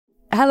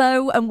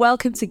Hello and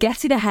welcome to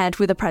Getting Ahead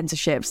with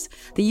Apprenticeships,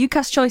 the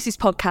UCAS Choices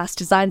podcast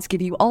designed to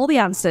give you all the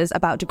answers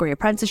about degree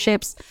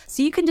apprenticeships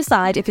so you can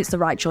decide if it's the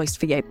right choice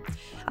for you.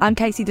 I'm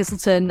Katie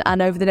Diselton,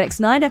 and over the next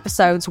 9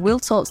 episodes we'll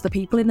talk to the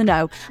people in the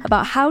know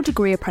about how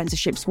degree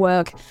apprenticeships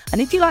work,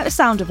 and if you like the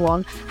sound of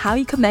one, how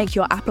you can make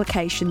your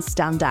application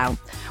stand out.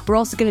 We're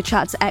also going to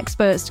chat to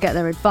experts to get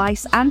their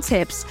advice and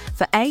tips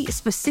for 8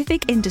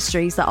 specific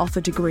industries that offer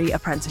degree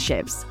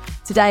apprenticeships.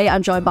 Today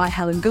I'm joined by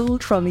Helen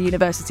Gould from the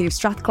University of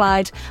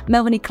Strathclyde,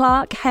 Melanie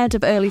Clark, Head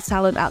of Early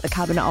Talent at the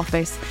Cabinet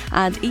Office,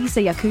 and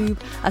Isa Yacoub,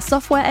 a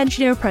software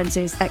engineer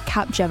apprentice at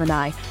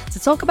Capgemini, to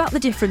talk about the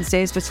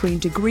differences between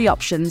degree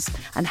options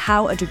and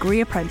how a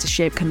degree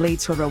apprenticeship can lead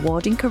to a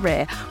rewarding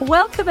career.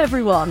 Welcome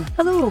everyone.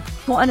 Hello.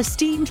 What an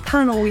esteemed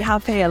panel we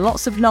have here.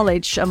 Lots of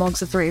knowledge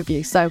amongst the three of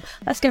you. So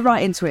let's get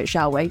right into it,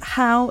 shall we?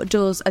 How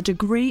does a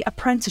degree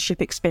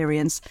apprenticeship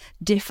experience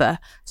differ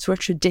to a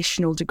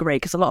traditional degree?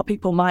 Because a lot of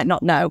people might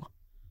not know.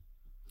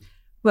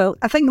 Well,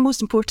 I think the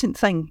most important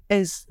thing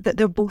is that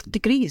they're both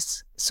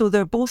degrees. So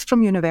they're both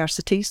from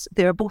universities.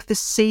 They're both the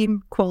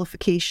same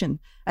qualification.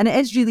 And it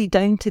is really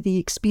down to the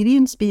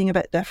experience being a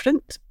bit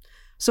different.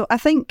 So I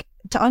think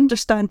to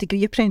understand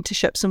degree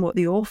apprenticeships and what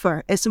they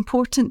offer, it's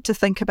important to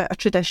think about a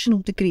traditional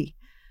degree.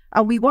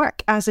 And we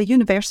work as a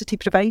university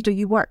provider,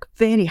 you work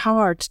very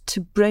hard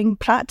to bring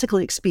practical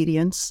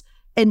experience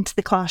into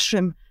the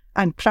classroom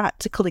and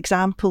practical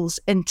examples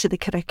into the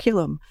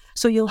curriculum.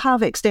 So you'll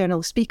have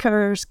external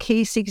speakers,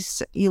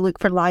 cases, you look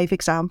for live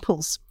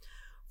examples.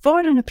 For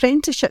an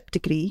apprenticeship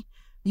degree,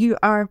 you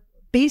are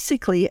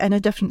basically in a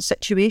different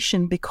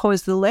situation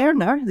because the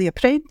learner, the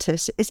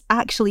apprentice, is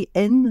actually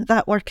in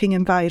that working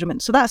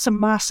environment. So that's a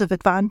massive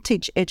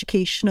advantage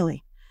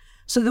educationally.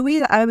 So the way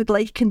that I would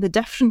liken the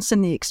difference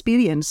in the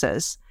experience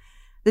is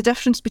the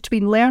difference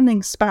between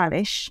learning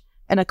Spanish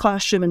in a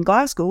classroom in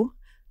Glasgow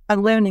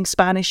and learning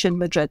Spanish in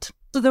Madrid.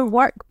 So they're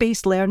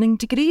work-based learning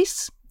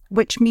degrees,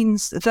 which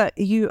means that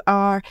you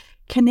are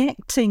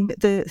connecting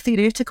the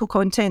theoretical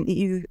content that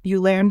you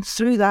learn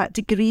through that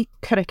degree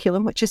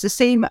curriculum, which is the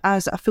same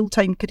as a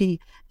full-time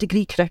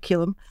degree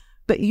curriculum,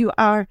 but you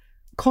are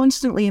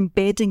constantly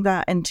embedding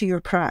that into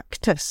your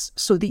practice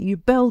so that you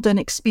build an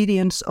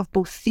experience of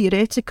both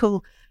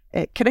theoretical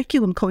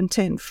curriculum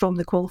content from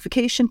the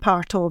qualification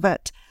part of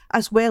it,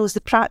 as well as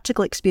the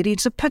practical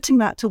experience of putting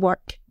that to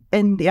work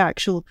in the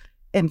actual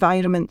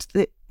environment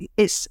that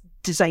it's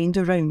designed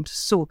around.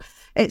 So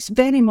it's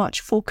very much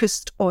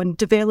focused on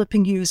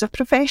developing you as a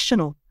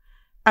professional,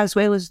 as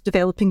well as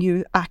developing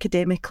you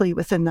academically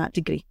within that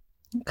degree.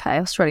 Okay,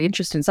 that's really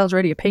interesting. Sounds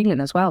really appealing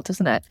as well,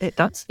 doesn't it? It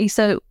does.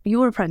 So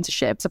your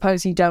apprenticeship,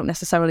 suppose you don't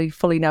necessarily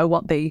fully know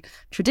what the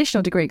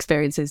traditional degree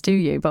experience is, do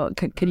you? But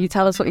can you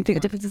tell us what you think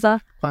the differences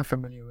are? Quite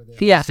familiar with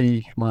it. Yeah.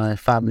 See my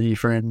family,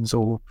 friends,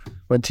 or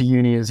went to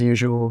uni as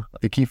usual.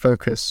 The key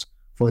focus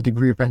for a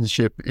degree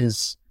apprenticeship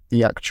is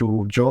the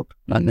actual job,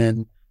 and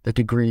then the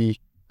degree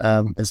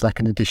is like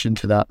an addition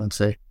to that, I'd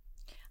say.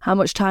 How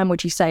much time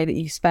would you say that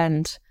you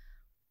spend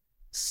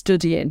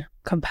studying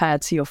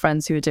compared to your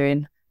friends who are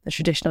doing the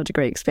traditional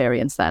degree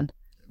experience then?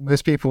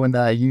 Most people when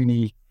they're at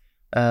uni,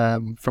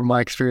 from my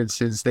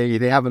experiences, they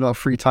have a lot of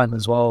free time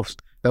as well.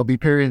 There'll be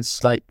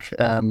periods like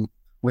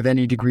with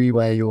any degree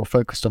where you're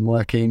focused on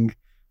working,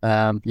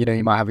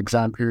 you might have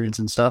exam periods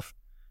and stuff.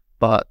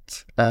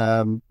 But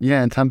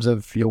in terms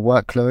of your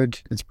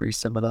workload, it's pretty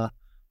similar.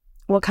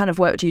 What kind of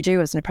work do you do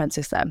as an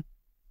apprentice then?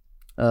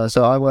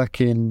 So I work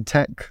in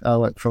tech. I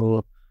work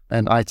for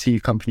an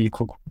IT company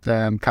called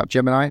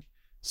Capgemini.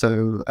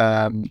 So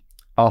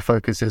our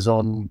focus is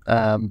on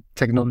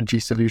technology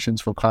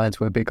solutions for clients.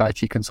 We're a big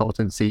IT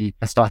consultancy.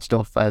 I started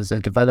off as a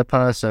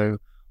developer, so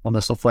on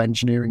the software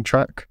engineering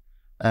track.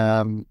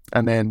 And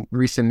then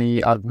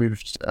recently I've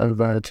moved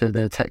over to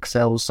the tech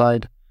sales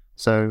side.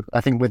 So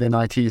I think within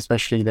IT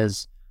especially,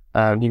 there's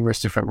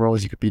numerous different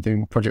roles. You could be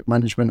doing project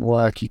management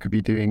work, you could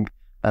be doing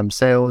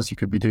sales, you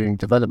could be doing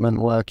development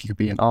work, you could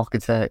be an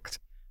architect,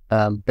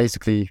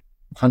 basically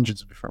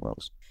hundreds of different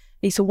roles.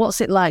 So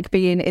what's it like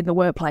being in the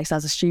workplace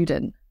as a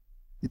student?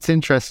 It's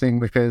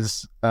interesting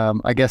because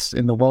I guess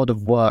in the world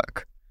of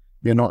work,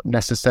 you're not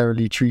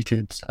necessarily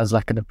treated as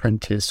like an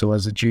apprentice or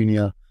as a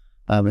junior,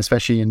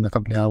 especially in the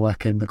company I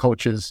work in. The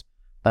culture's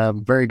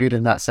very good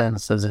in that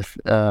sense, as if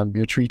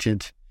you're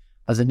treated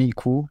as an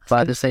equal,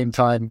 but at the same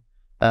time,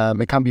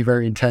 it can be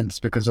very intense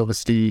because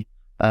obviously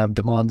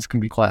demands can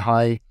be quite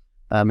high.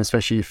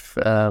 Especially if,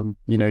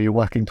 you're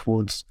working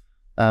towards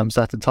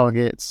certain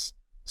targets.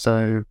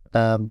 So,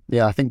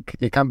 I think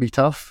it can be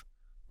tough,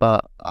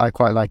 but I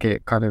quite like it.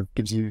 It kind of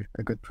gives you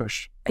a good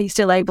push. Are you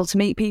still able to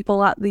meet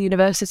people at the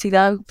university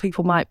though?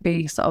 People might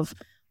be sort of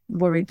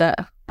worried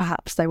that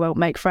perhaps they won't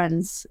make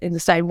friends in the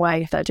same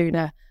way if they're doing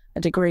a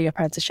degree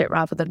apprenticeship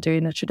rather than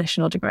doing a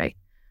traditional degree.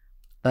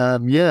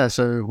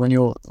 So when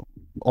you're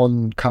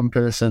on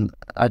campus and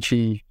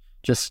actually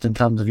just in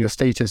terms of your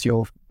status,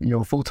 you're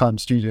a full-time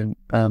student,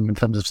 in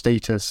terms of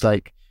status,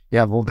 like you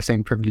have all the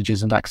same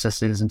privileges and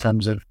accesses in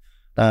terms of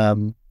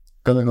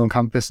going on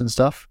campus and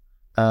stuff.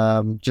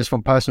 Just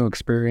from personal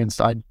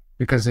experience,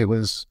 because it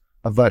was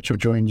a virtual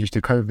join due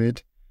to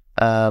COVID.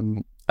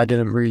 I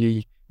didn't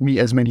really meet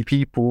as many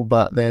people,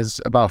 but there's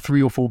about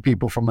 3 or 4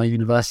 people from my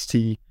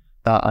university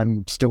that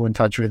I'm still in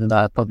touch with and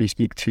that I probably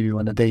speak to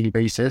on a daily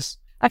basis.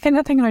 I think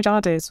the thing I'd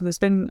add is there's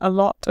been a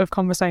lot of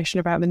conversation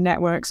about the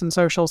networks and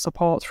social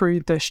support through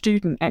the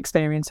student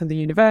experience and the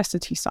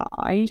university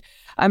side.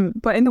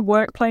 But in the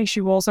workplace,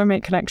 you also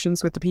make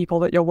connections with the people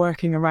that you're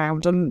working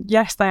around. And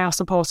yes, they are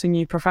supporting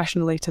you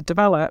professionally to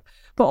develop,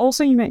 but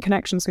also you make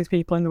connections with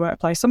people in the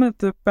workplace. Some of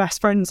the best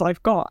friends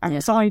I've got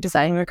outside of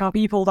work are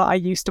people that I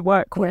used to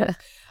work with.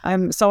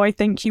 So I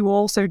think you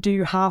also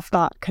do have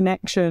that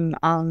connection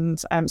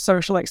and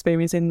social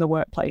experience in the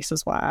workplace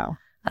as well.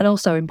 And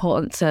also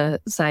important to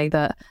say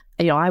that,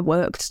 I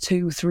worked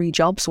 2-3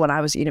 jobs when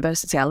I was at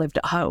university. I lived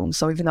at home.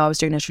 So even though I was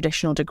doing a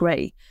traditional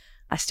degree,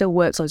 I still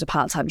worked loads of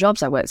part-time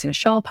jobs. I worked in a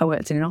shop, I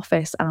worked in an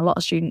office, and a lot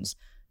of students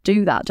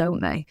do that,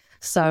 don't they?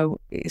 So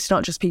it's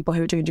not just people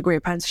who are doing degree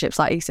apprenticeships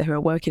like Issa who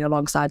are working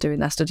alongside doing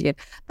their studying.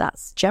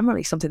 That's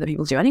generally something that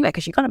people do anyway,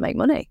 because you've got to make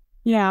money.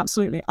 Yeah,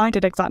 absolutely. I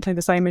did exactly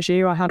the same as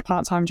you. I had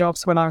part-time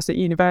jobs when I was at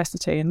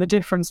university, and the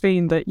difference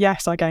being that,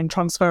 yes, I gained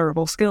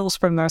transferable skills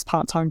from those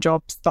part-time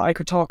jobs that I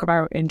could talk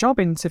about in job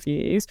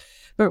interviews,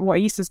 but what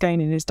Issa's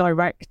gaining is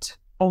direct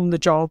on the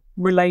job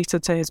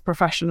related to his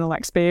professional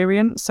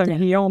experience. So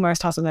he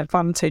almost has an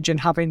advantage in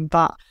having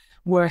that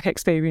work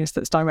experience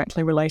that's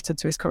directly related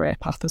to his career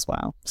path as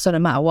well. So no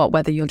matter what,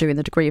 whether you're doing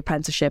the degree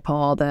apprenticeship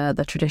or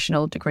the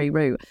traditional degree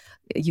route,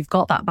 you've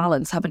got that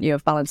balance, haven't you,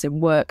 of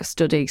balancing work,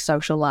 study,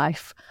 social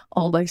life,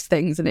 all those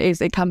things. And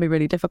it can be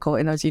really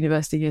difficult in those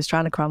university years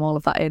trying to cram all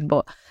of that in,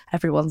 but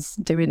everyone's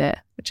doing it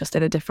just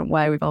in a different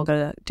way. We've all got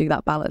to do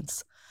that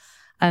balance.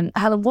 And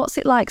Helen, what's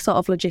it like sort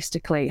of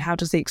logistically? How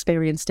does the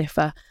experience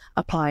differ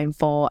applying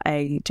for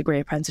a degree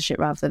apprenticeship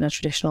rather than a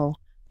traditional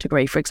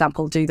degree? For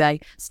example, do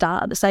they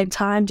start at the same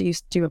time? Do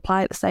you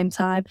apply at the same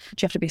time? Do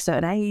you have to be a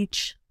certain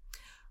age?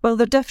 Well,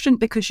 they're different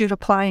because you're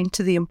applying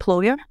to the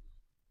employer.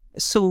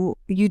 So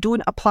you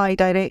don't apply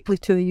directly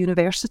to a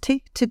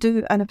university to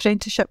do an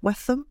apprenticeship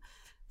with them.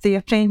 The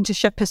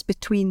apprenticeship is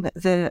between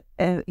the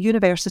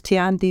university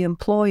and the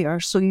employer.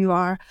 So you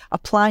are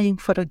applying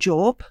for a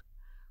job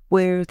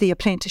where the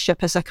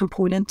apprenticeship is a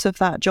component of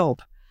that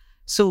job.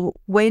 So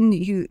when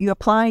you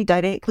apply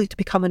directly to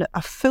becoming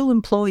a full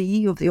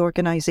employee of the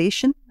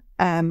organisation,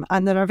 and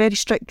there are very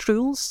strict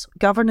rules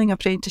governing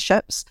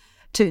apprenticeships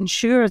to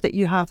ensure that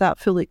you have that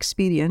full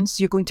experience,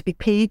 you're going to be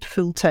paid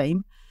full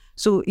time.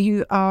 So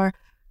you are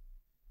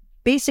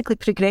basically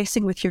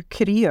progressing with your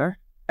career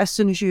as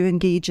soon as you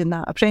engage in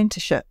that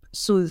apprenticeship.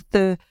 So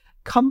the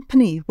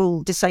company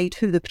will decide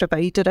who the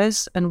provider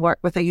is and work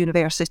with a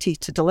university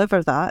to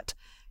deliver that.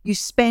 You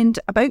spend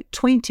about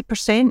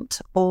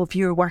 20% of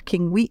your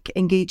working week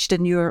engaged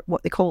in your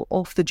what they call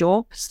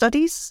off-the-job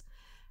studies,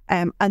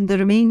 and the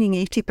remaining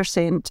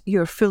 80%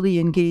 you're fully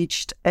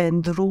engaged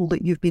in the role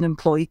that you've been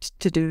employed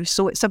to do.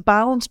 So it's a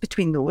balance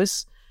between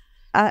those.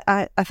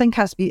 I think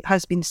has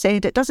been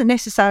said, it doesn't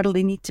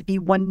necessarily need to be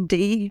one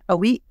day a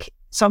week.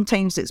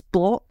 Sometimes it's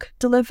block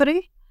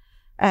delivery,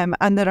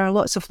 and there are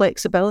lots of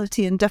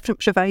flexibility, and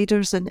different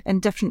providers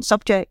and different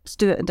subjects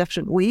do it in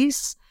different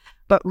ways.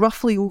 But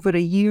roughly over a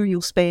year,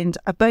 you'll spend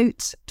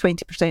about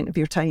 20% of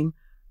your time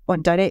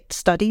on direct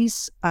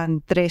studies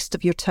and the rest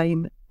of your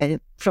time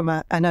from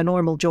a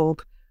normal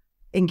job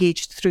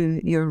engaged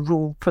through your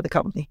role for the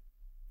company.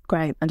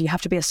 Great. And do you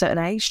have to be a certain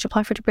age to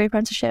apply for a degree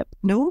apprenticeship?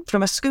 No,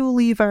 from a school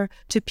leaver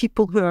to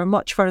people who are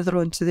much further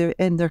on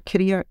in their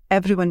career,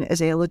 everyone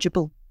is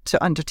eligible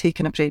to undertake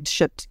an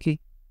apprenticeship degree.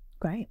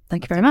 Great.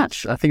 Thank you very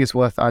much. I think it's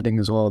worth adding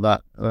as well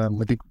that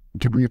with the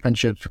degree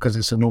apprenticeship, because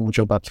it's a normal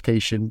job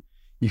application,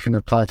 you can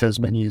apply to as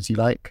many as you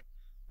like.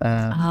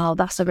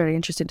 That's a very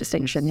interesting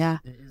distinction, yeah.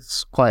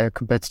 It's quite a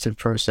competitive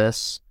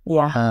process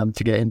to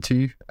get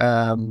into.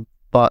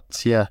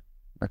 But yeah,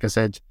 like I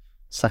said,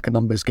 it's like a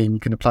numbers game. You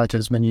can apply to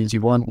as many as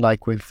you want,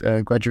 like with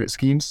graduate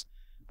schemes.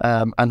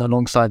 And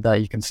alongside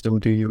that, you can still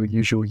do your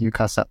usual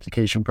UCAS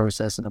application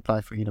process and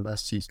apply for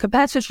universities.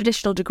 Compared to a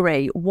traditional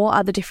degree, what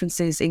are the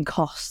differences in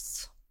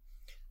costs?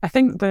 I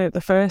think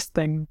the first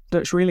thing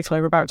that's really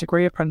clear about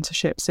degree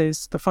apprenticeships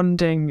is the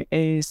funding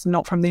is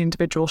not from the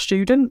individual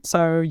student.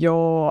 So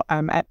your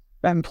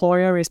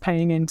employer is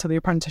paying into the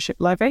apprenticeship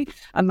levy,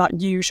 and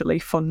that usually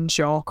funds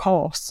your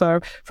course. So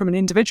from an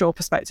individual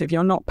perspective,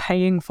 you're not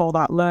paying for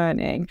that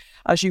learning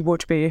as you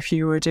would be if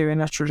you were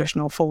doing a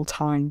traditional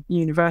full-time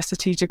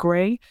university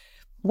degree.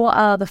 What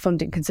are the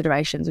funding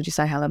considerations, would you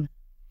say, Helen?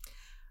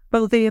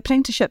 Well, the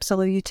apprenticeships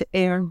allow you to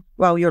earn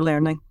while you're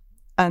learning.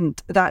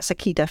 And that's a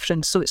key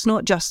difference. So it's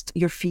not just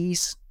your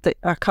fees that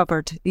are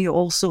covered. You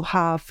also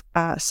have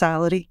a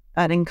salary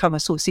and income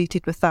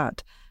associated with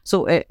that.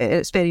 So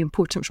it's very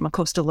important from a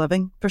cost of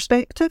living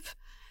perspective.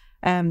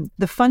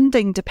 The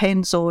funding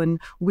depends on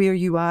where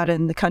you are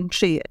in the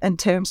country in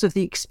terms of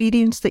the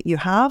experience that you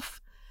have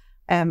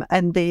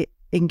and the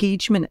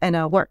engagement in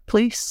a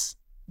workplace.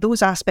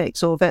 Those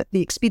aspects of it,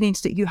 the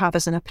experience that you have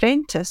as an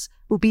apprentice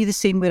will be the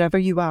same wherever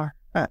you are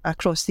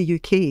across the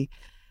UK.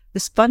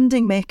 This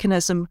funding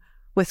mechanism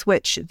with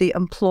which the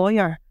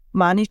employer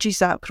manages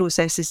that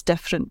process is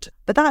different.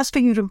 But that's for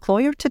your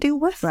employer to deal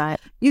with. Right.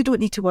 You don't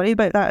need to worry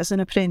about that as an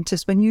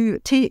apprentice. When you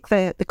take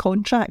the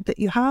contract that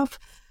you have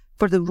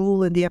for the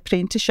role in the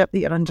apprenticeship that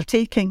you're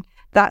undertaking,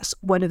 that's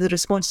one of the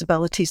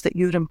responsibilities that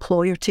your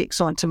employer takes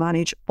on to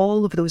manage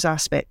all of those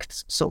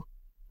aspects. So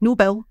no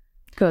bill.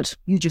 Good.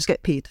 You just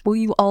get paid. Will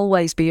you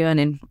always be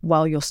earning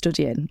while you're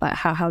studying? Like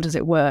how does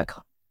it work?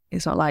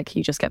 It's not like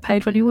you just get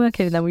paid when you're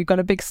working and then we've got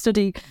a big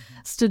study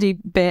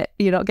bit,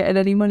 you're not getting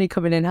any money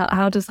coming in.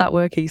 How does that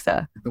work,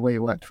 Issa? The way it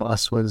worked for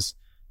us was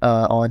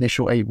our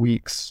initial 8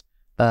 weeks,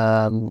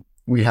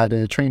 we had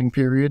a training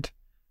period.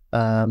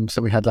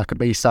 So we had like a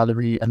base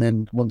salary, and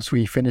then once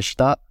we finished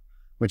that,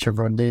 which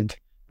everyone did,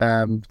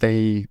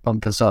 they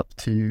bumped us up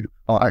to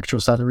our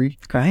actual salary.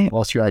 Great.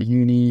 Whilst you're at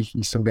uni,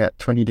 you still get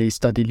 20 days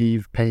study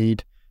leave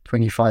paid,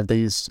 25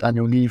 days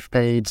annual leave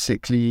paid,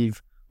 sick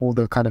leave, all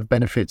the kind of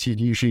benefits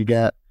you'd usually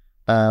get.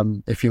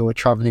 If you're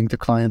traveling to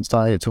client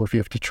sites or if you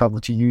have to travel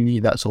to uni,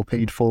 that's all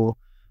paid for.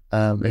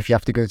 If you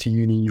have to go to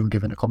uni, you're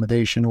given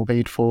accommodation all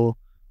paid for.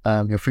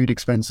 Your food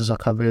expenses are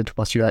covered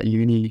whilst you're at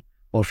uni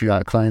or if you're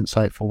at a client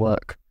site for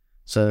work.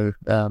 So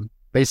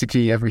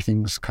basically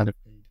everything's kind of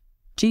paid.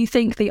 Do you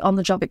think the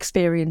on-the-job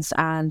experience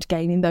and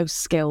gaining those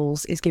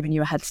skills is giving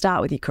you a head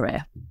start with your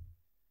career?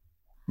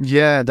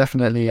 Yeah,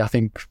 definitely. I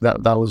think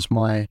that was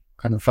my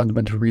kind of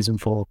fundamental reason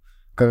for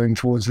going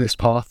towards this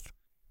path.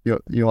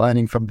 You're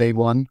earning from day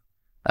one.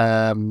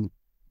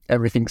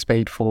 Everything's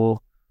paid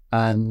for,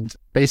 and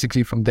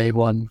basically from day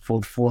one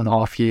for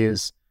 4.5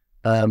 years,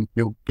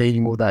 you're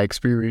gaining all that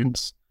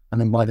experience,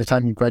 and then by the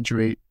time you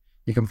graduate,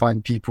 you can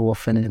find people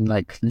often in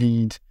like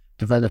lead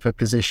developer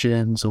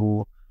positions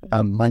or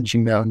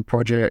managing their own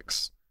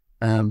projects.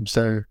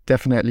 So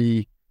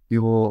definitely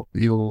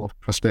your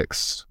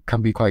prospects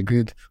can be quite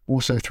good.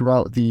 Also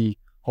throughout the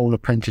whole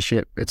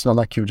apprenticeship, it's not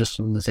like you're just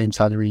on the same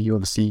salary. You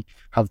obviously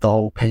have the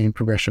whole pay and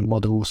progression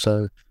model,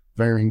 so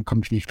varying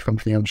company to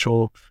company, I'm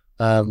sure.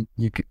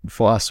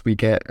 For us, we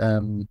get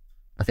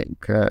I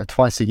think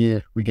twice a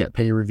year we get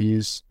pay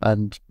reviews,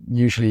 and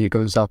usually it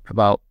goes up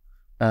about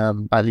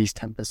at least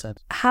 10%.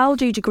 How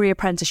do degree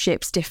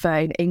apprenticeships differ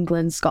in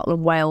England,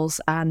 Scotland, Wales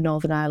and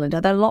Northern Ireland?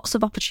 Are there lots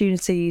of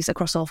opportunities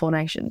across all 4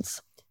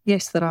 nations?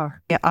 Yes, there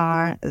are. There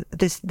are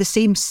the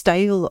same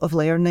style of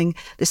learning,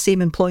 the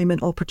same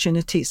employment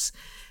opportunities.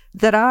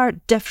 There are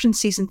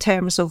differences in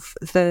terms of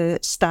the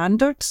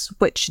standards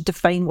which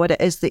define what it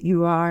is that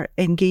you are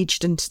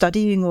engaged in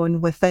studying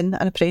on within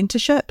an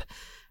apprenticeship.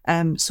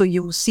 So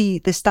you'll see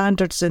the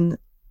standards in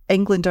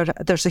England,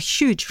 there's a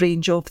huge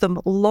range of them,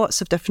 lots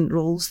of different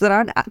roles. There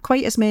aren't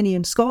quite as many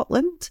in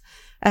Scotland.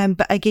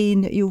 But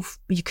again, you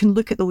can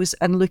look at those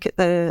and look at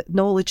the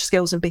knowledge,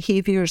 skills and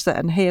behaviours that are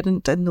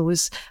inherent in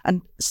those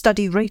and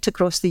study right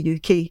across the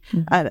UK.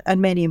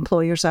 And many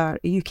employers are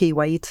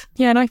UK-wide.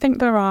 Yeah, and I think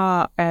there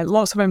are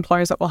lots of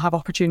employers that will have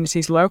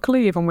opportunities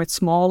locally. Even with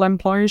small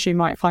employers, you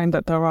might find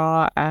that there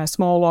are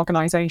small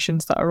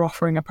organisations that are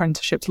offering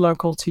apprenticeships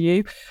local to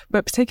you.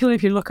 But particularly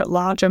if you look at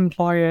large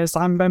employers,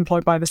 I'm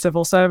employed by the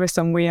civil service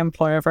and we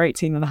employ over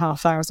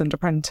 18,500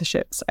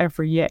 apprenticeships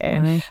every year.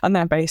 And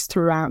they're based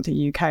throughout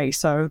the UK.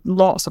 So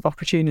lots of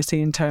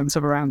opportunity in terms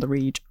of around the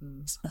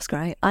regions. That's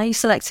great. Are you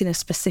selecting a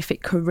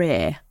specific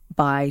career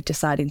by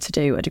deciding to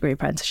do a degree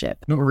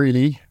apprenticeship? Not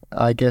really.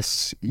 I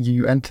guess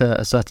you enter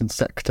a certain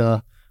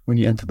sector when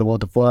you enter the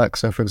world of work.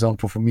 So for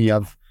example, for me,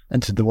 I've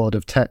entered the world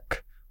of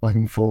tech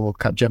working for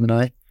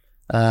Capgemini.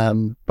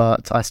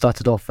 But I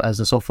started off as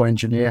a software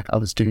engineer. I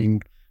was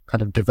doing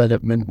kind of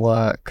development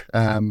work,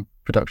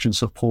 production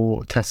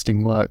support,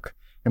 testing work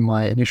in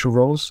my initial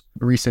roles.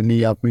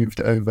 Recently, I've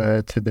moved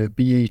over to the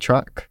BA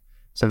track.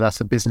 So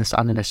that's a business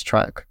analyst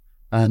track,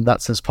 and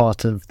that's as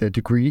part of the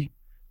degree.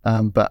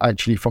 But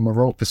actually from a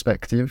role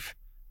perspective,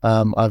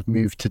 I've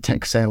moved to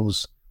tech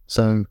sales.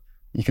 So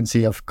you can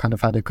see I've kind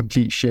of had a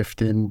complete shift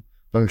in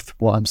both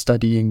what I'm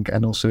studying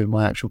and also in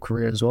my actual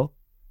career as well.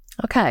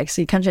 Okay,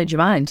 so you can change your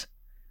mind.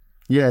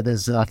 Yeah,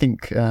 there's, I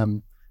think,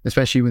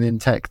 especially within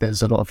tech,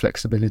 there's a lot of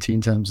flexibility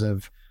in terms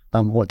of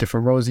what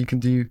different roles you can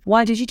do.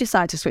 Why did you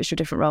decide to switch to a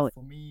different role?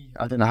 For me,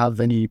 I didn't have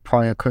any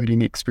prior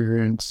coding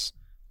experience.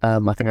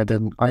 I think I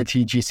did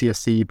IT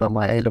GCSE, but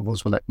my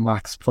A-levels were like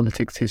maths,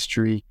 politics,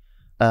 history.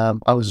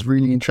 I was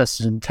really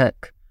interested in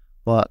tech,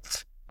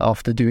 but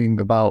after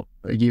doing about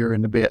a year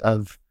and a bit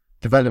of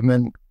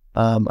development,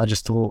 I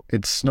just thought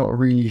it's not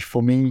really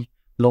for me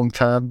long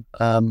term.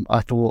 I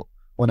thought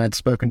when I'd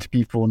spoken to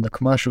people on the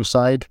commercial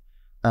side,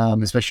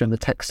 especially on the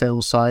tech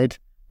sales side,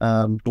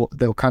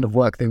 the kind of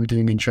work they were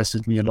doing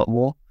interested me a lot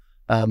more.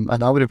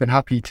 And I would have been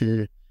happy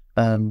to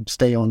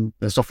stay on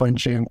the software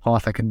engineering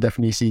path. I can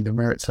definitely see the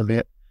merits of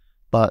it.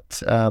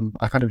 But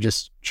I kind of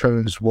just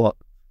chose what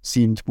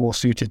seemed more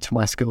suited to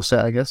my skill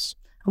set, I guess.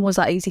 And was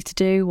that easy to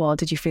do, or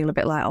did you feel a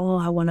bit like, oh,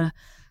 I want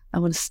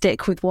to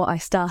stick with what I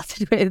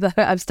started with?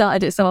 I've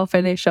started it, so I'll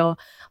finish, or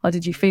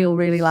did you feel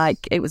really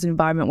like it was an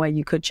environment where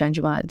you could change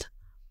your mind?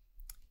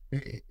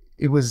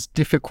 It was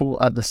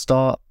difficult at the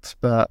start,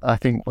 but I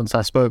think once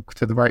I spoke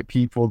to the right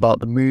people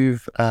about the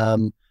move,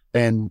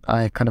 then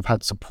I kind of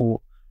had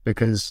support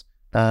because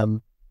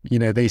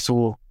they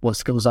saw what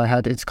skills I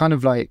had. It's kind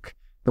of like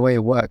the way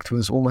it worked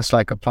was almost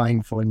like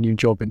applying for a new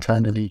job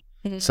internally.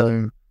 Mm-hmm.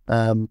 So,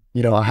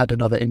 I had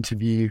another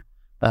interview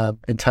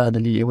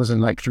internally. It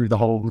wasn't like through the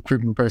whole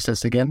recruitment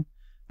process again.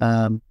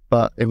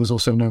 But it was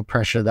also no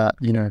pressure that,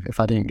 if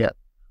I didn't get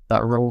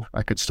that role,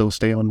 I could still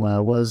stay on where I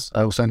was.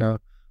 I also know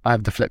I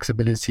have the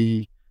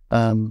flexibility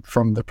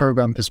from the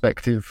program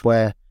perspective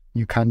where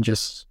you can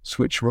just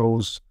switch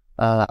roles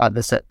at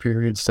the set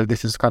periods. So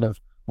this is kind of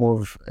more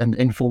of an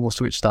informal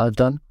switch that I've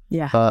done.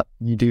 Yeah. But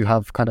you do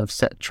have kind of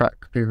set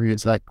track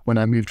periods. Like when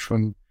I moved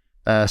from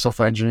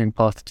software engineering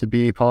path to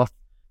BA path,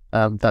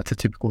 that's a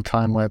typical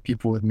time where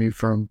people would move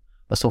from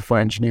a software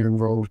engineering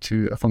role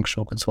to a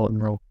functional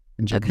consultant role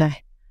in general.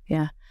 Okay.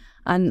 Yeah.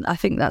 And I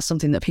think that's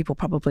something that people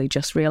probably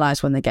just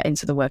realise when they get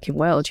into the working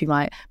world. You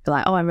might be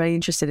like, oh, I'm really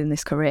interested in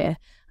this career.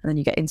 And then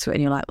you get into it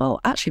and you're like,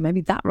 well, actually,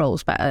 maybe that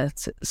role's better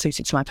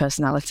suited to my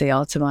personality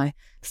or to my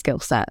skill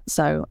set.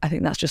 So I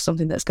think that's just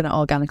something that's going to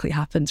organically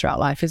happen throughout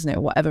life, isn't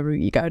it? Whatever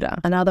route you go down.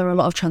 And are there a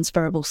lot of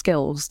transferable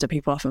skills that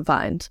people often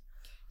find?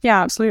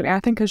 Yeah, absolutely.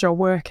 I think as you're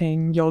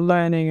working, you're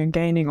learning and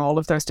gaining all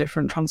of those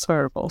different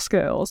transferable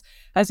skills.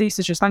 As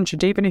Issa just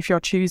mentioned, even if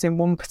you're choosing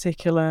one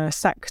particular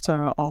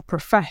sector or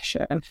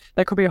profession,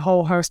 there could be a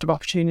whole host of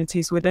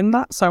opportunities within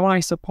that. So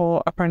I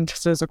support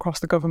apprentices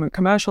across the government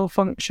commercial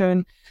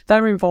function.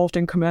 They're involved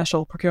in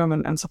commercial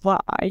procurement and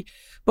supply.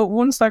 But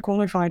once they're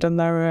qualified and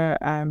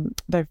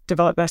they've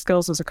developed their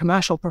skills as a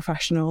commercial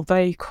professional,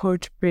 they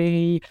could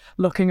be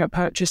looking at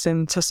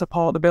purchasing to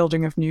support the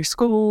building of new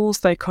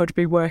schools. They could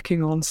be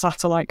working on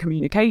satellite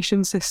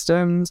communication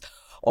systems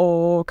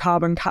or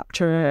carbon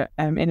capture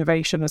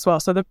innovation as well.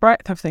 So the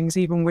breadth of things,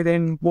 even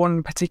within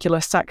one particular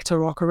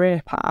sector or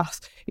career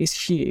path, is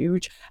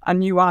huge.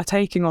 And you are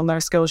taking on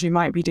those skills. You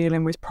might be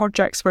dealing with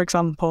projects, for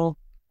example,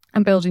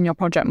 and building your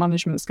project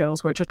management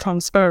skills, which are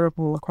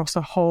transferable across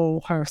a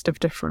whole host of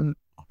different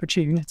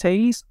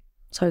opportunities.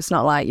 So it's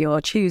not like you're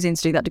choosing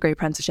to do that degree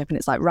apprenticeship and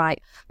it's like,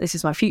 right, this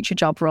is my future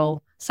job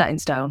role, set in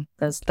stone.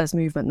 There's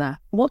movement there.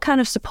 What kind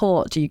of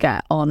support do you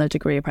get on a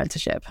degree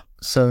apprenticeship?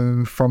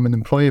 So from an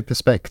employer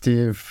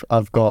perspective,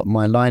 I've got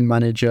my line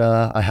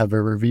manager. I have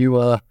a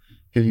reviewer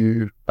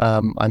who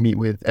I meet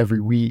with every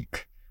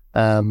week.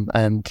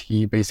 And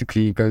he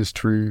basically goes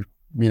through,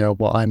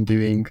 what I'm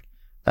doing.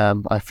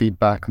 I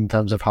feedback in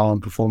terms of how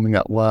I'm performing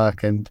at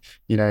work, and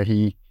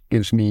he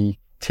gives me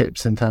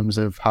tips in terms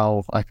of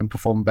how I can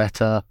perform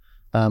better.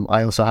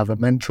 I also have a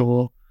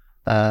mentor.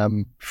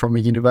 From a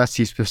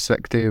university's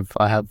perspective,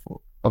 I have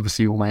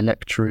obviously all my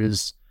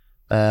lecturers,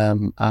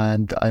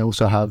 and I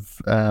also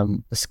have a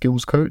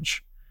skills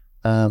coach.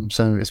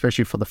 So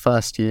especially for the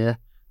first year,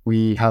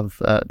 we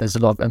have there's a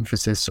lot of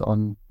emphasis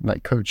on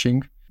like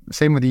coaching.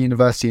 Same with the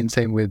university and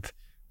same with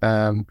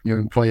your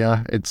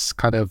employer. It's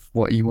kind of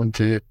what you want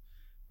to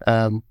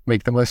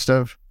make the most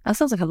of. That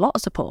sounds like a lot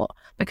of support,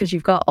 because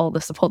you've got all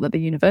the support that the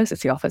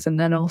university offers and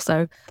then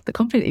also the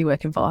company that you're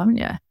working for, haven't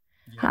you? Yeah.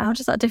 How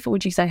does that differ,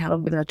 would you say,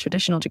 with a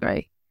traditional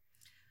degree?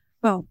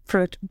 Well,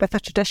 with a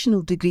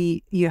traditional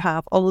degree, you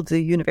have all of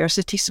the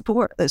university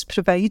support that's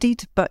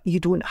provided, but you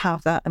don't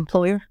have that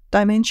employer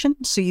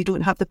dimension. So you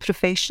don't have the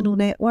professional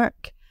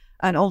network,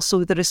 and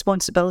also the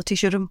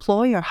responsibilities. Your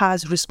employer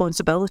has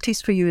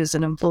responsibilities for you as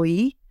an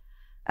employee,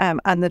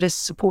 and there is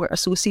support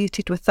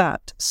associated with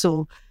that.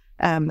 So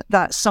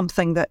that's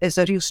something that is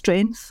a real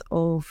strength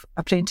of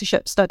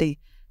apprenticeship study,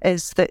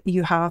 is that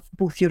you have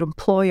both your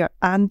employer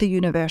and the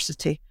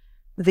university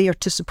there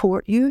to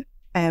support you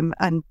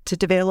and to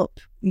develop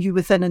you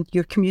within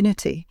your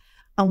community.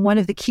 And one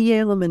of the key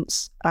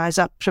elements as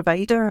a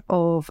provider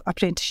of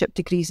apprenticeship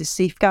degrees is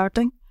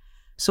safeguarding.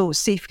 So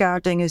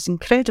safeguarding is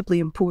incredibly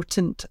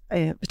important,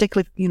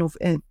 particularly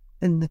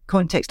in the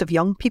context of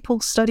young people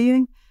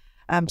studying.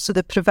 So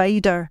the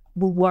provider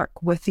will work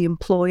with the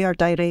employer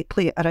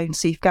directly around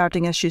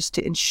safeguarding issues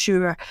to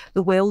ensure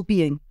the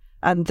well-being,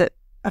 and that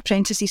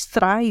apprentices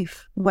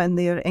thrive when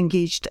they're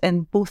engaged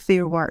in both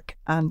their work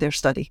and their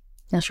study.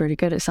 That's really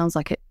good. It sounds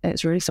like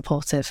it's really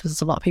supportive.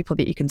 There's a lot of people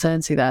that you can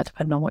turn to there,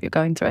 depending on what you're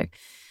going through.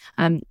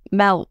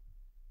 Mel,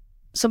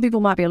 some people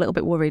might be a little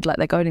bit worried, like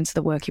they're going into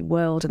the working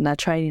world and they're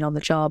training on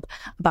the job,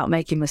 about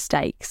making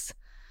mistakes.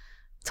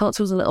 Talk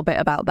to us a little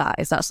bit about that.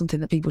 Is that something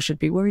that people should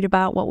be worried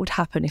about? What would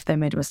happen if they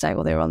made a mistake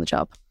while they were on the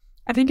job?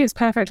 I think it's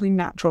perfectly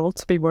natural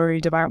to be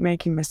worried about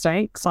making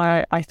mistakes.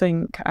 I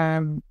think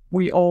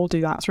we all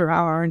do that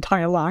throughout our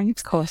entire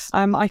lives. Of course.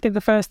 I think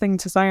the first thing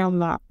to say on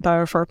that,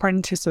 though, for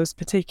apprentices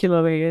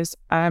particularly, is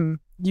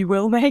you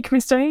will make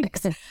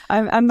mistakes,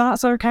 and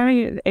that's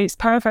okay. It's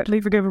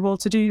perfectly forgivable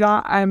to do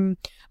that.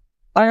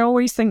 I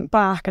always think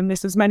back, and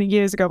this is many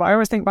years ago, but I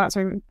always think back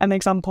to an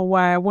example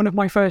where one of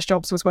my first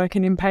jobs was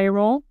working in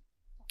payroll.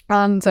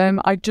 And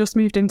I just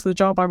moved into the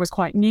job. I was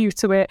quite new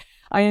to it.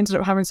 I ended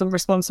up having some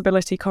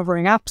responsibility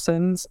covering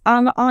absence,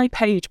 and I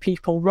paid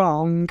people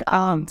wrong.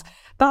 And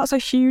that's a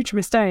huge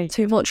mistake.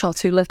 Too much or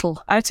too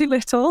little? Too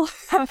little,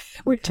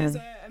 which is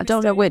I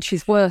don't know which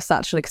is worse,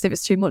 actually, because if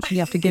it's too much and you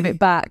have to give it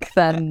back,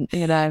 then,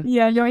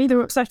 Yeah, you're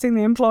either upsetting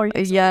the employee.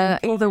 Yeah,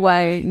 either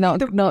way, not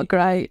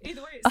great.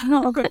 Either way, it's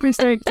not a good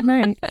mistake to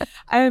make.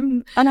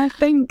 And I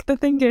think the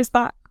thing is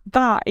that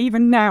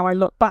even now I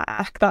look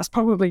back, that's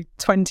probably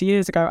 20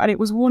 years ago, and it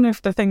was one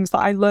of the things that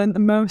I learned the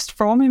most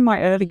from in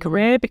my early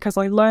career, because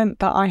I learned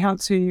that I had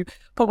to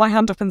put my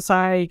hand up and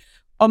say,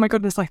 oh my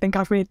goodness, I think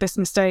I've made this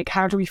mistake.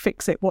 How do we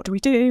fix it? What do we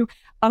do?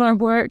 And I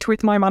worked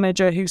with my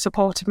manager, who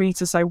supported me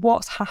to say,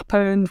 what's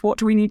happened? What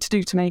do we need to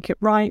do to make it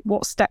right?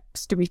 What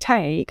steps do we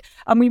take?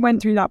 And we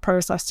went through that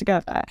process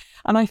together.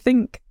 And I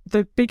think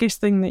the biggest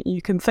thing that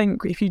you can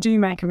think if you do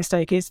make a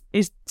mistake is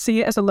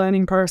see it as a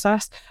learning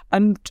process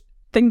and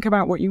think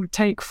about what you would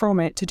take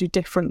from it to do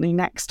differently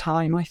next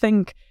time. I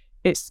think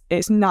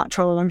it's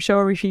natural. I'm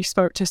sure if you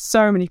spoke to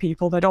so many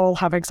people, they'd all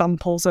have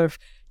examples of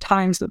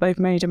times that they've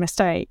made a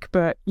mistake,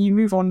 but you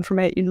move on from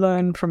it, you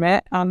learn from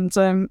it, and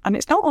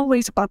it's not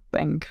always a bad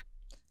thing.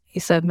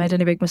 You said, made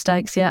any big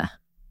mistakes yet?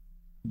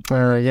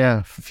 Yeah,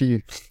 a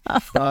few.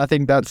 I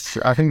think that's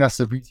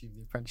the beauty of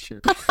the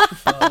apprenticeship.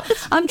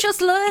 I'm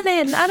just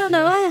learning. I don't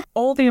know.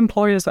 All the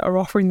employers that are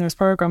offering those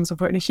programs are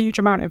putting a huge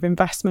amount of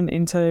investment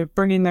into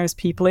bringing those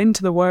people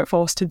into the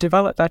workforce to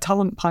develop their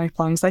talent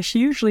pipelines. They're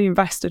hugely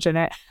invested in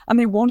it, and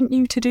they want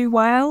you to do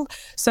well.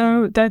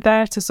 So they're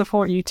there to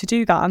support you to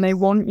do that, and they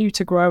want you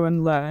to grow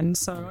and learn.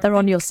 So they're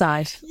on your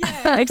side.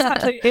 Yeah,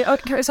 exactly.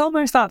 It's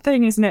almost that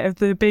thing, isn't it, of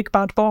the big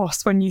bad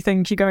boss when you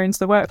think you go into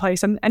the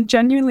workplace, and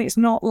genuinely it's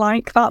not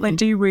like that. They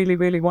do really,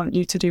 really want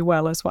you to do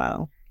well as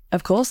well.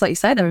 Of course, like you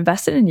say, they're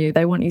invested in you.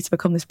 They want you to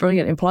become this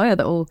brilliant employer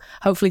that will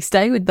hopefully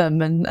stay with them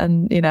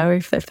and you know,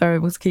 if they're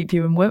able to keep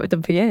you and work with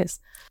them for years.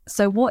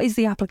 So what is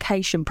the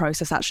application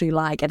process actually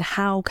like, and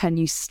how can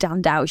you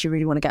stand out if you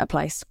really want to get a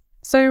place?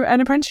 So an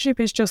apprenticeship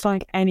is just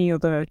like any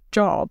other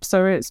job.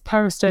 So it's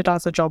posted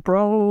as a job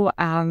role,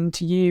 and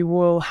you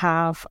will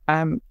have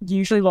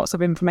usually lots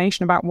of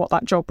information about what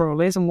that job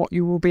role is and what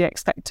you will be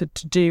expected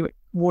to do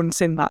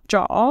once in that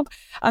job.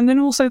 And then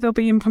also there'll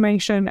be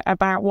information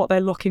about what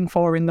they're looking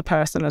for in the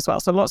person as well.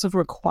 So lots of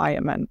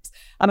requirements.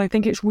 And I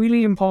think it's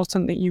really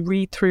important that you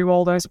read through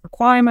all those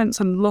requirements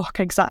and look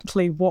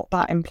exactly what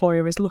that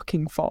employer is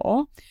looking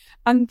for.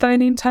 And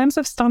then in terms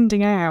of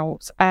standing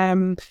out,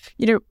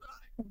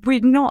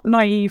 we're not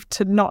naive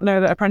to not know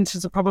that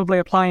apprentices are probably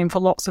applying for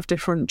lots of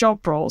different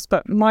job roles,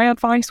 but my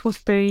advice would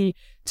be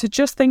to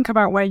just think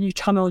about where you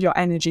channel your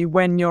energy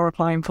when you're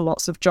applying for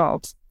lots of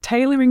jobs.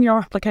 Tailoring your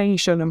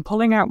application and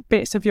pulling out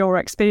bits of your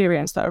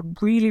experience that are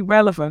really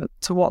relevant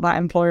to what that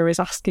employer is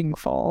asking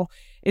for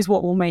is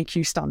what will make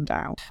you stand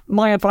out.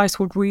 My advice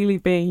would really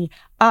be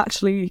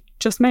actually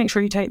just make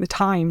sure you take the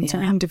time to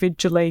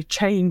individually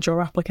change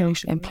your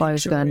application.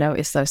 Employers are going to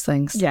notice those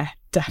things. Yeah,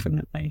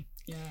 definitely.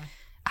 Yeah.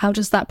 How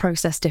does that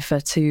process differ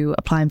to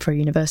applying for a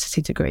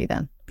university degree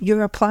then?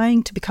 You're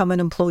applying to become an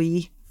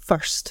employee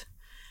first.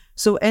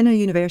 So in a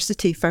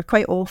university, for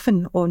quite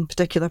often on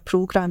particular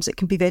programmes, it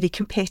can be very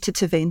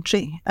competitive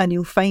entry, and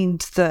you'll find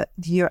that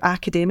your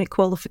academic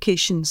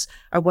qualifications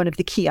are one of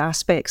the key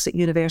aspects that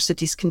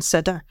universities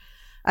consider.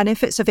 And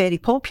if it's a very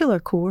popular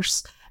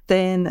course,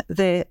 then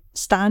the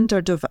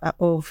standard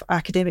of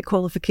academic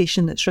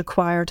qualification that's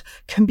required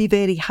can be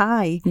very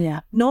high. Yeah.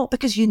 Not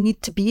because you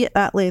need to be at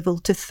that level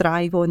to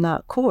thrive on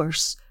that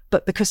course,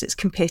 but because it's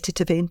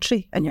competitive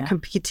entry and you're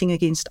competing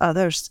against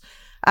others.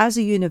 As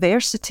a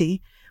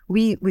university,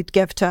 we would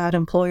give to our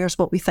employers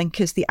what we think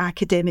is the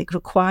academic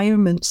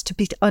requirements to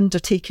be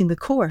undertaking the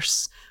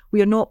course.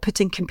 We are not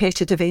putting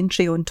competitive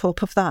entry on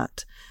top of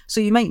that.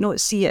 So you might not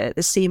see it at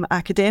the same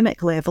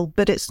academic level,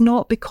 but it's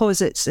not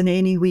because it's in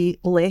any way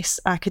less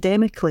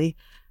academically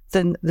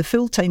than the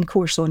full-time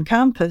course on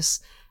campus.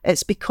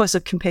 It's because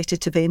of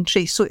competitive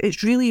entry. So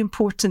it's really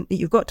important that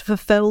you've got to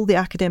fulfil the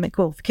academic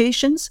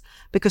qualifications,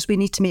 because we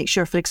need to make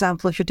sure, for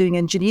example, if you're doing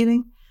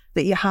engineering,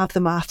 that you have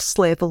the maths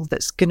level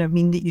that's going to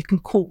mean that you can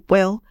cope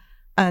well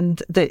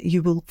and that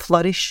you will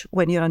flourish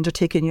when you're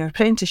undertaking your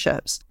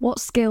apprenticeships. What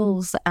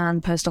skills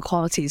and personal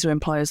qualities are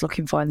employers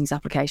looking for in these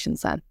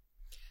applications then?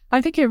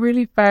 I think it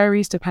really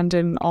varies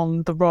depending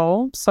on the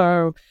role.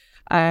 So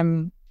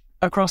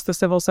across the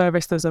civil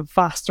service, there's a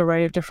vast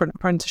array of different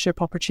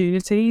apprenticeship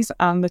opportunities,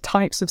 and the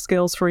types of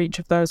skills for each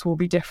of those will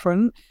be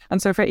different.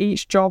 And so for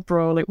each job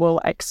role, it will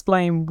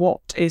explain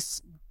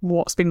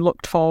what's been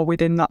looked for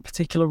within that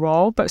particular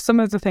role. But some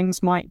of the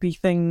things might be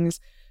things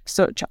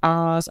such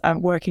as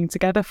working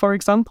together, for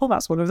example.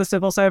 That's one of the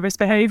civil service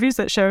behaviours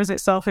that shows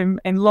itself in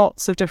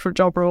lots of different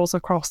job roles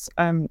across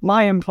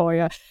my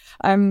employer.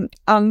 And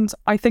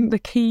I think the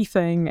key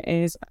thing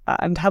is,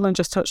 and Helen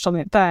just touched on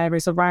it there,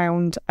 is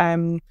around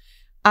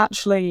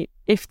actually,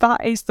 if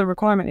that is the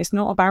requirement, it's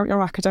not about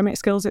your academic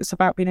skills, it's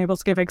about being able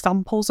to give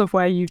examples of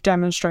where you've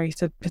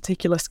demonstrated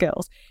particular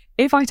skills.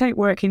 If I take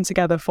working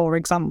together, for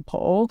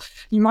example,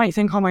 you might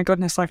think, oh my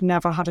goodness, I've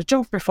never had a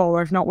job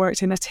before, I've not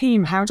worked in a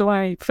team. How do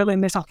I fill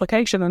in this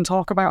application and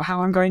talk about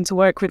how I'm going to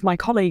work with my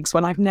colleagues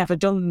when I've never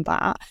done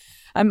that?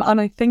 And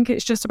I think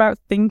it's just about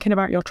thinking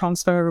about your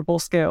transferable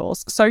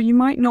skills. So you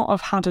might not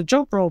have had a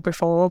job role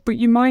before, but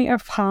you might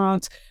have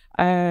had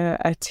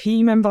a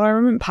team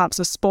environment, perhaps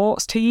a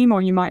sports team,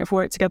 or you might have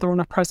worked together on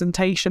a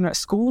presentation at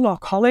school or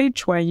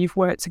college where you've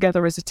worked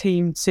together as a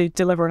team to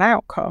deliver an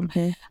outcome.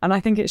 Mm-hmm. And I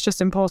think it's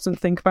just important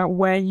to think about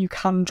where you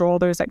can draw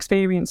those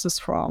experiences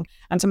from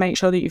and to make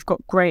sure that you've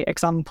got great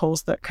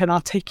examples that can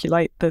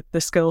articulate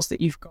the skills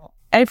that you've got.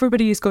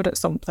 Everybody is good at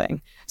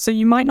something, so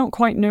you might not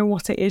quite know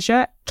what it is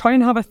yet. Try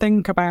and have a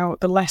think about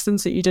the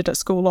lessons that you did at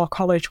school or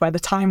college where the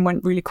time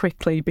went really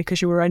quickly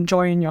because you were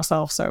enjoying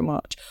yourself so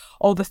much,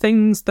 or the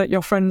things that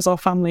your friends or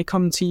family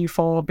come to you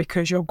for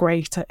because you're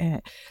great at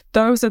it.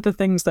 Those are the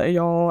things that are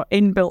your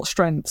inbuilt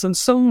strengths, and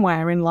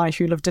somewhere in life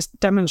you'll have just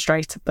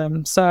demonstrated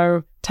them.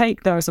 So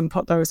take those and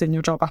put those in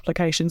your job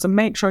applications and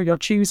make sure you're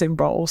choosing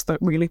roles that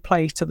really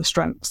play to the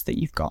strengths that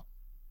you've got.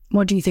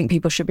 What do you think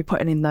people should be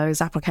putting in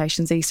those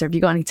applications, Issa? Have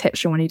you got any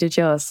tips from when you did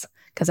yours?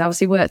 Because it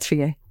obviously worked for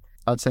you.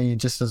 I'd say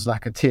just as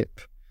like a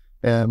tip,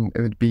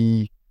 it would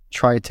be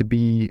try to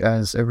be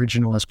as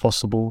original as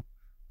possible.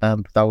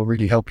 That will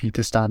really help you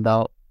to stand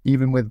out.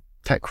 Even with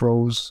tech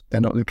roles,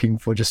 they're not looking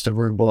for just a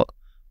robot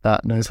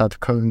that knows how to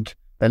code.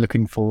 They're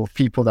looking for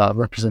people that are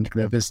representing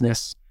their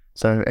business.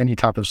 So any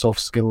type of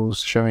soft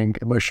skills, showing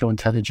emotional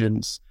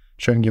intelligence,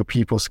 showing your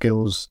people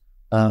skills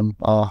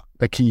are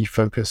a key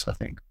focus, I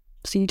think.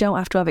 So you don't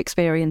have to have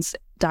experience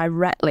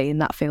directly in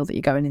that field that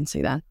you're going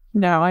into then?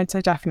 No, I'd say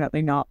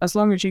definitely not. As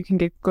long as you can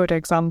give good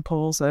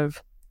examples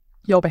of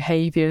your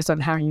behaviours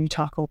and how you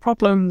tackle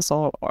problems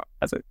or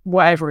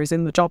whatever is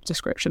in the job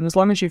description, as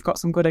long as you've got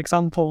some good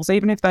examples,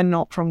 even if they're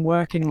not from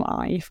working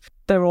life,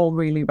 they're all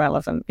really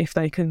relevant if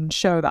they can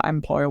show that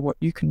employer what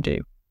you can do.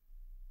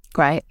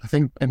 Great. I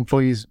think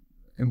employers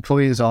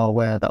are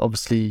aware that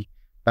obviously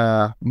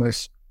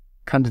most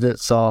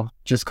candidates are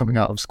just coming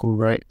out of school,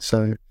 right?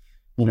 So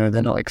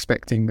they're not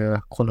expecting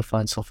a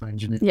qualified software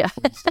engineer. Yeah.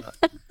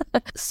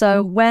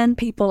 So when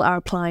people are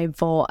applying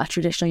for a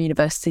traditional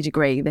university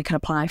degree, they can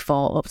apply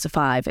for up to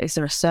 5. Is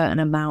there a certain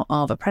amount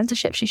of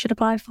apprenticeships you should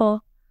apply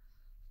for?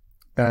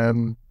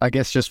 I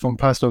guess just from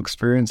personal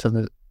experience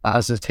and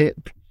as a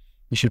tip,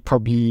 you should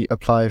probably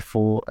apply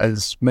for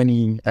as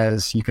many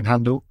as you can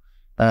handle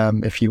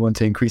if you want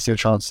to increase your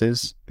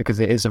chances, because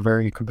it is a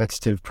very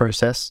competitive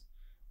process.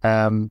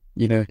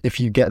 If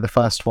you get the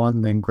first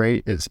one, then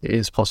great, it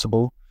is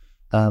possible.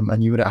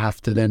 And you wouldn't have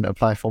to then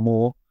apply for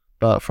more.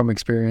 But from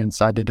experience,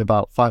 I did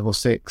about 5 or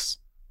 6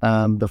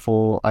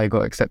 before I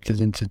got accepted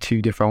into 2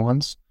 different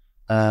ones.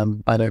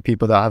 I know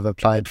people that have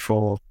applied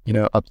for,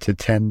 up to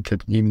 10 to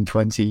even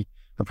 20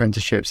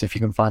 apprenticeships, if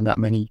you can find that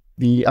many.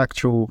 The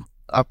actual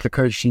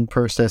application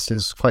process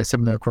is quite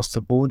similar across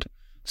the board,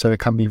 so it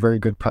can be very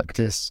good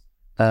practice.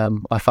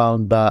 I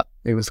found that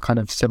it was kind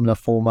of similar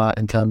format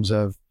in terms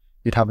of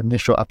you'd have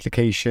initial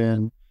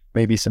application,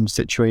 maybe some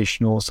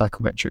situational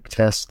psychometric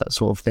tests, that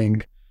sort of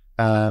thing.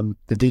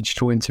 The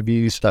digital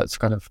interviews, that's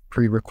kind of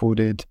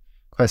pre-recorded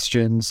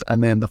questions.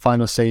 And then the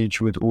final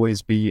stage would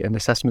always be an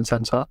assessment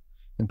center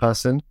in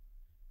person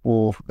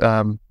or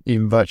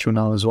even virtual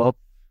now as well.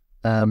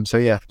 So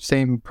yeah,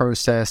 same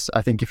process.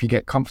 I think if you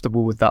get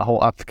comfortable with that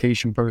whole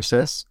application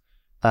process,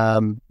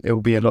 it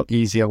will be a lot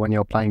easier when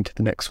you're applying to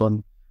the next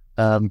one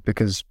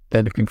because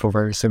they're looking for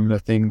very similar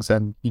things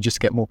and you just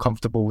get more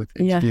comfortable with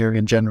interviewing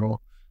in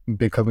general.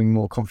 Becoming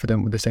more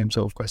confident with the same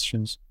sort of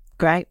questions.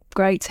 Great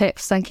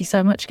tips. Thank you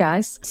so much,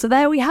 guys. So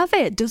there we have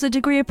it. Does a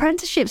degree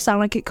apprenticeship sound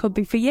like it could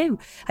be for you?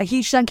 A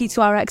huge thank you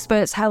to our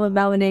experts, Helen,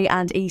 Melanie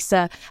and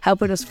Issa,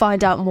 helping us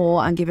find out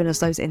more and giving us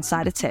those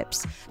insider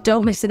tips.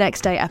 Don't miss the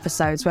next day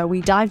episodes where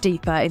we dive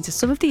deeper into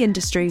some of the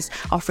industries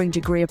offering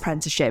degree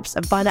apprenticeships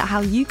and find out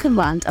how you can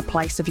land a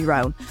place of your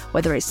own.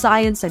 Whether it's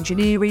science,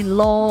 engineering,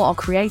 law or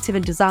creative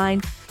and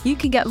design, you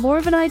can get more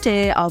of an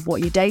idea of what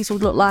your days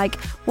would look like,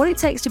 what it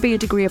takes to be a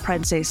degree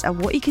apprentice and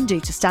what you can do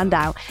to stand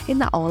out in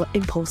that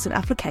all-important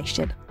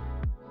application.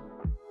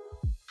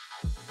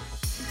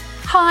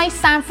 Hi,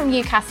 Sam from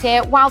UCAS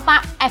here. Well,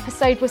 that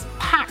episode was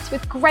packed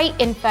with great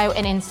info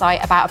and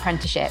insight about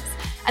apprenticeships.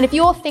 And if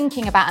you're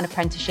thinking about an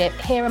apprenticeship,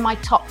 here are my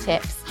top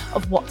tips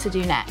of what to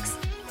do next.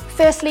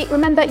 Firstly,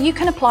 remember you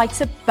can apply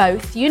to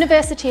both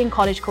university and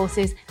college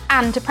courses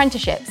and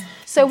apprenticeships.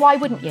 So why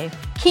wouldn't you?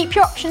 Keep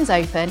your options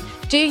open,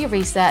 do your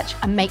research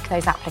and make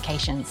those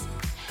applications.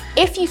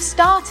 If you've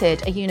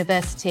started a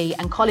university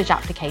and college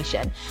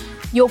application,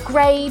 your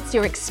grades,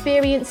 your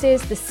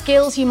experiences, the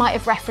skills you might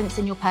have referenced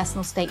in your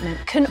personal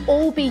statement can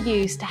all be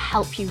used to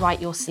help you write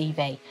your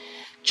CV.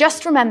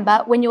 Just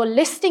remember when you're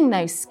listing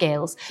those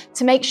skills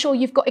to make sure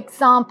you've got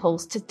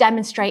examples to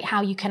demonstrate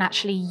how you can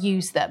actually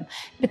use them,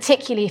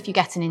 particularly if you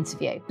get an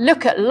interview.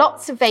 Look at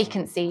lots of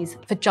vacancies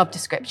for job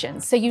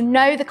descriptions so you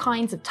know the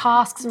kinds of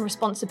tasks and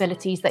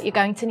responsibilities that you're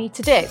going to need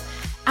to do.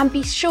 And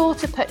be sure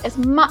to put as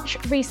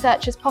much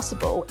research as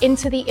possible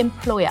into the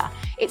employer.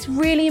 It's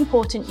really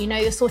important you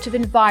know the sort of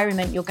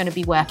environment you're going to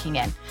be working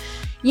in.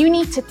 You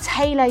need to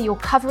tailor your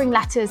covering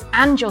letters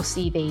and your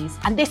CVs,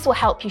 and this will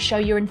help you show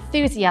your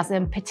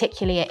enthusiasm,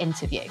 particularly at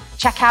interview.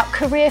 Check out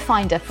Career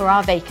Finder for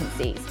our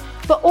vacancies,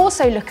 but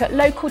also look at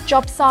local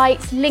job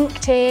sites,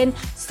 LinkedIn,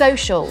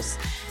 socials.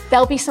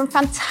 There'll be some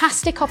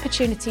fantastic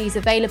opportunities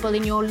available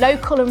in your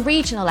local and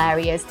regional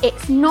areas.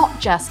 It's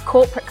not just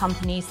corporate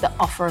companies that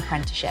offer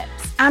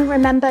apprenticeships. And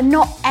remember,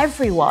 not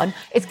everyone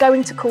is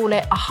going to call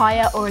it a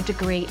higher or a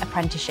degree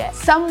apprenticeship.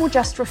 Some will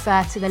just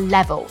refer to the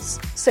levels.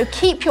 So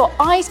keep your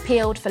eyes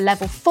peeled for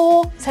level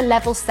 4 to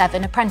level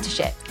 7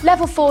 apprenticeship.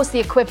 Level 4 is the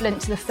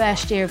equivalent to the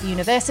first year of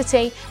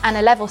university, and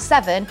a level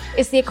 7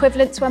 is the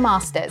equivalent to a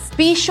master's.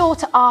 Be sure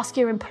to ask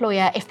your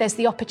employer if there's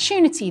the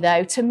opportunity,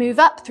 though, to move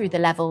up through the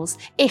levels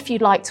if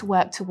you'd like to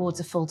work towards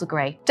a full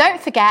degree. Don't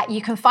forget,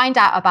 you can find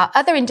out about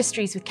other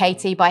industries with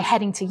Katie by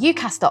heading to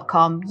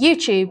ucas.com,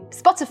 YouTube,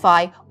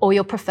 Spotify, or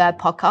your preferred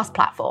podcast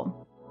platform.